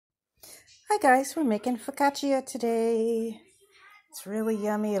Hi guys, we're making focaccia today. It's really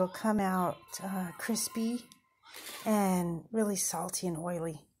yummy. It'll come out crispy and really salty and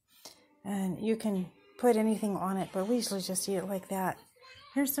oily. And you can put anything on it, but we usually just eat it like that.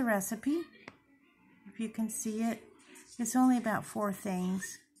 Here's the recipe. If you can see it, it's only about 4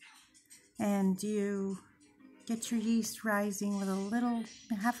 things. And you get your yeast rising with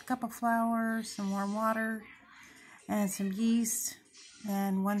half a cup of flour, some warm water, and some yeast.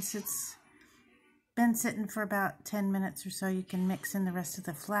 And once it's been sitting for about 10 minutes or so, you can mix in the rest of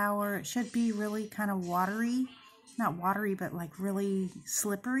the flour. It should be really kind of watery. Not watery, but like really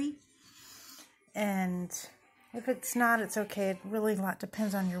slippery. And if it's not, it's okay. It really a lot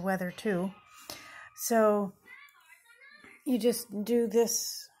depends on your weather too. So you just do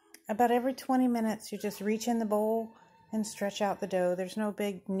this about every 20 minutes. You just reach in the bowl and stretch out the dough. There's no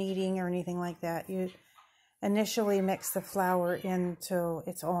big kneading or anything like that. You initially mix the flour in till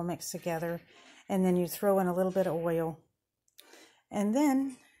it's all mixed together. And then you throw in a little bit of oil. And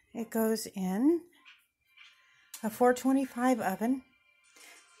then it goes in a 425 oven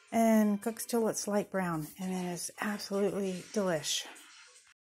and cooks till it's light brown. And it is absolutely delish.